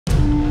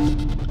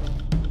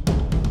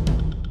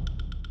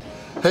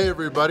Hey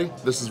everybody,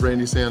 this is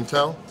Randy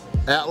Santel,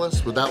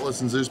 Atlas with Atlas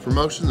and Zeus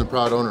Promotions and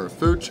proud owner of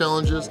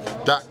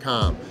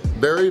foodchallenges.com.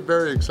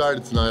 Very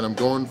excited tonight. I'm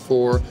going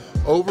for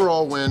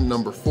overall win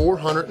number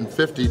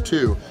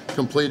 452,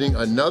 completing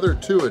another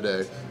 2 a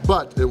day,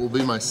 but it will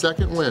be my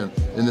second win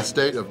in the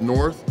state of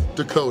North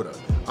Dakota.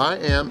 I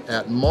am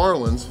at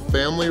Marlin's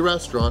Family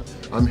Restaurant.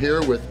 I'm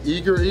here with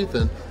Eager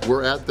Ethan.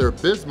 We're at their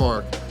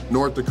Bismarck,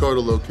 North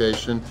Dakota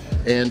location,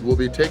 and we'll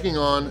be taking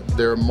on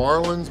their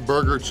Marlin's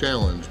Burger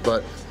Challenge,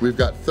 but we've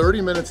got 30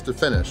 minutes to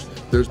finish.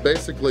 There's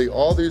basically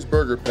all these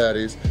burger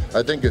patties.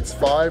 I think it's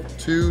 5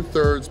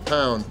 2/3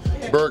 pound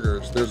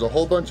burgers. There's a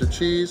whole bunch of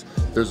cheese.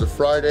 There's a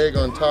fried egg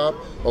on top,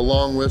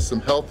 along with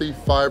some healthy,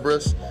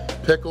 fibrous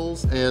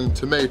pickles and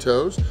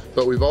tomatoes,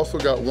 but we've also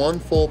got 1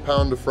 full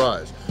pound of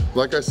fries.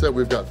 Like I said,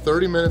 we've got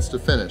 30 minutes to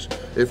finish.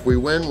 If we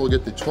win, we'll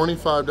get the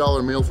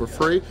 $25 meal for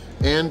free,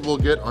 and we'll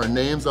get our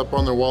names up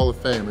on their wall of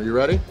fame. Are you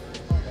ready?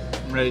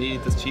 I'm ready to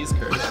eat this cheese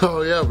curd.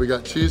 Oh yeah, we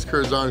got cheese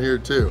curds on here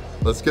too.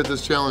 Let's get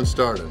this challenge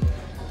started.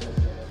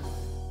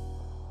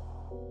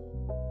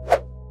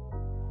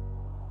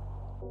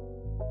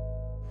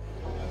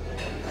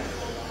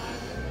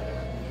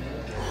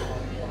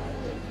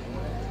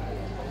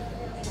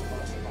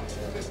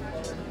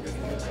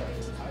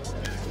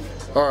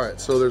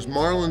 Alright, so there's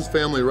Marlin's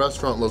Family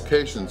Restaurant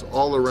locations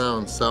all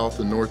around South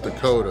and North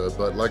Dakota,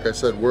 but like I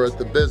said, we're at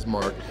the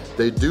Bismarck.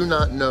 They do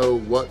not know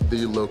what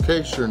the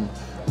location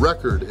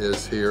record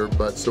is here,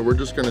 but so we're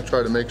just going to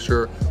try to make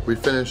sure we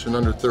finish in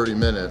under 30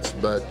 minutes.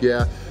 But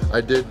yeah, I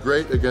did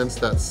great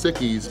against that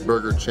Sicky's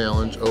Burger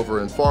Challenge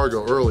over in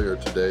Fargo earlier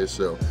today,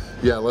 so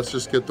yeah, let's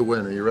just get the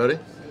win. Are you ready?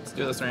 Let's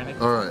do this, Randy.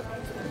 Alright,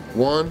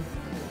 1,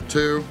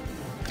 2,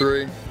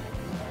 3,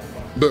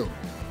 boom.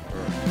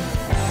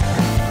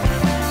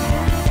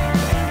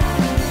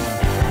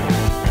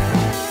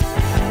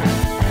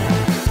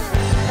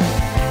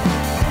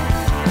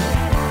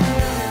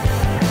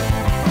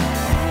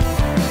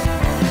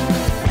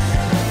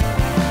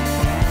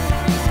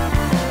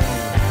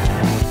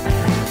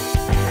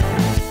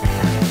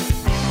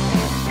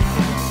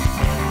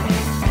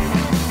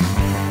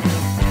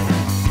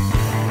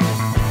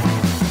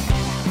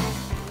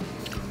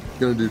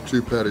 'Gonna do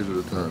 2 patties at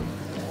a time.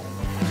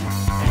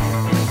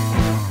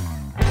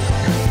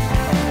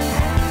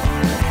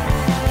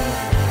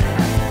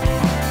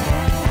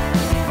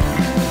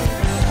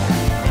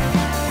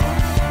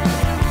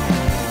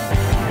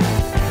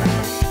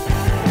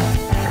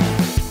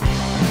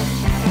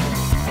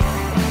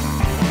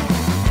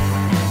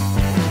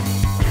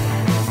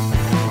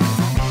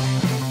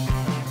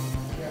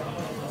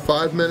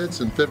 Five minutes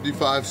and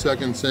 55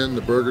 seconds in,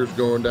 the burger's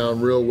going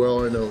down real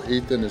well. I know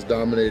Ethan is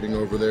dominating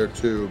over there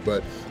too,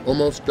 but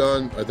almost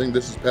done. I think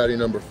this is patty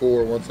number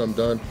 4. Once I'm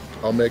done,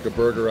 I'll make a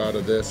burger out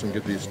of this and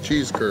get these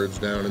cheese curds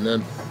down, and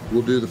then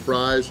we'll do the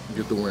fries and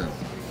get the win.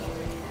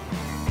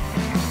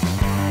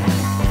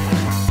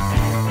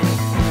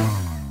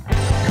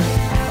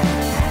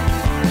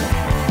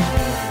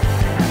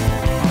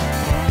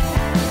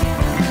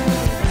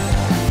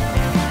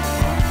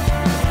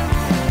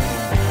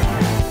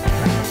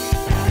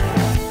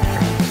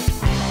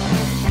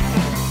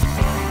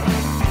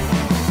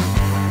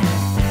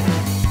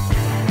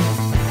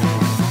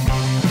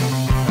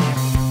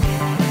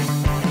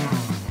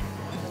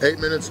 Eight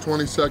minutes,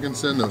 20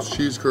 seconds in, those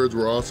cheese curds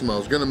were awesome. I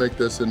was gonna make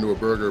this into a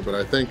burger, but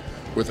I think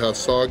with how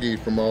soggy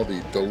from all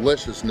the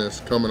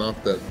deliciousness coming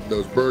off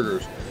those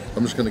burgers,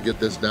 I'm just gonna get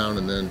this down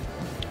and then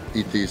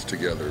eat these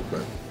together.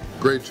 But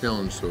great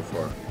challenge so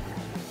far.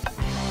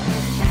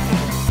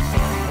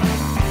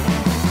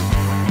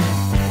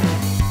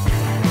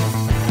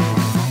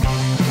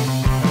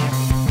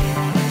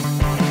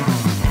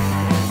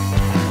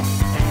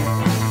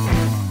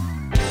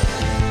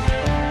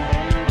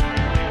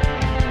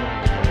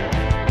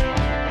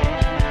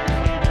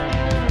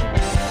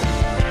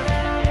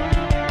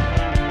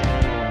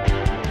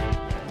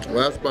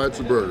 Last bite's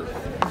of burger.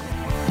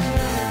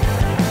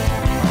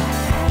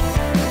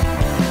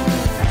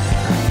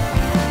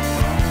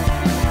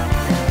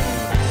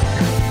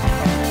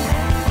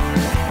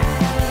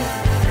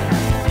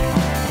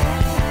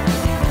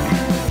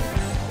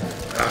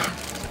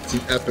 It's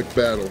an epic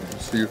battle.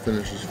 Let's see who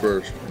finishes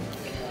first.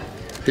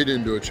 He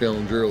didn't do a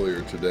challenge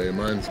earlier today.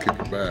 Mine's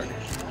kicking back.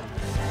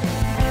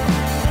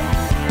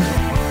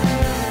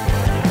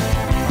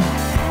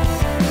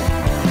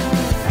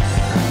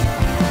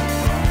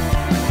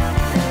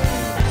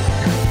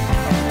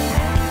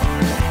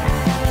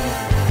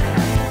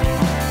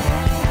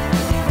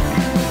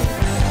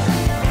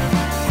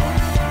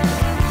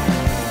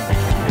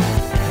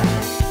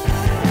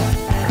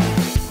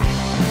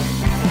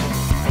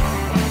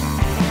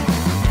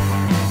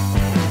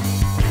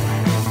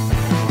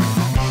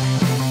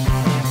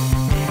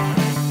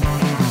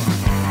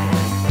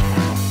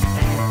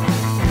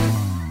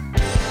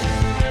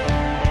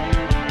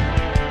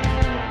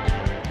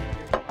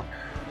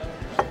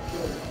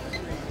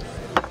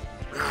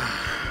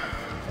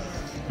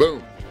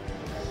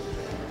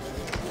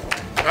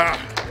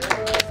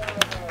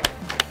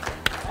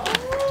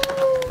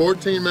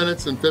 14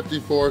 minutes and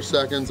 54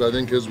 seconds. I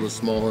think his was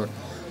smaller.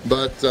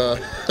 But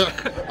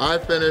I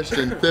finished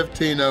in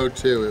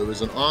 15:02. It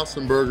was an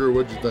awesome burger.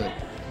 What'd you think?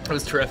 It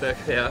was terrific.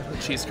 Yeah, the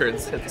cheese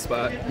curds hit the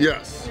spot.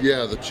 Yes,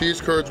 yeah, the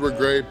cheese curds were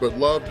great, but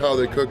loved how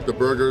they cooked the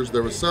burgers.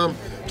 There was some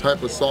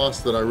type of sauce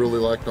that I really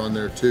liked on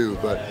there too.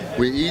 But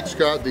we each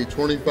got the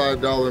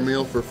 $25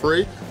 meal for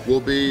free.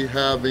 We'll be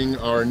having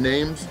our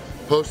names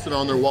posted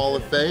on their wall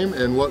of fame.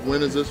 And what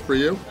win is this for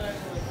you?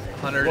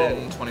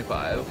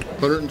 125.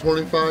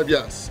 125,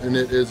 yes. And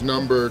it is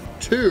number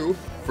 2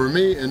 for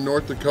me in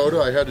North Dakota.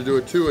 I had to do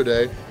a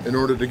 2-a-day in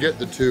order to get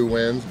the 2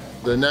 wins.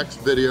 The next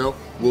video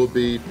will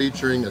be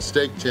featuring a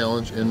steak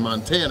challenge in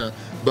Montana.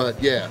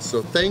 But yeah,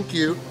 so thank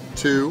you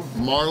to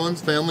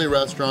Marlin's Family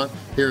Restaurant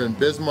here in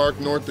Bismarck,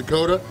 North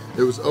Dakota.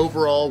 It was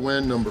overall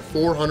win number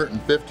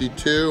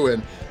 452,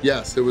 and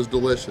yes, it was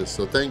delicious.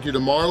 So thank you to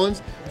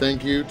Marlin's,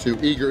 thank you to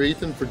Eager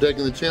Ethan for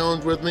taking the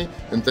challenge with me,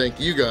 and thank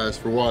you guys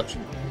for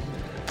watching.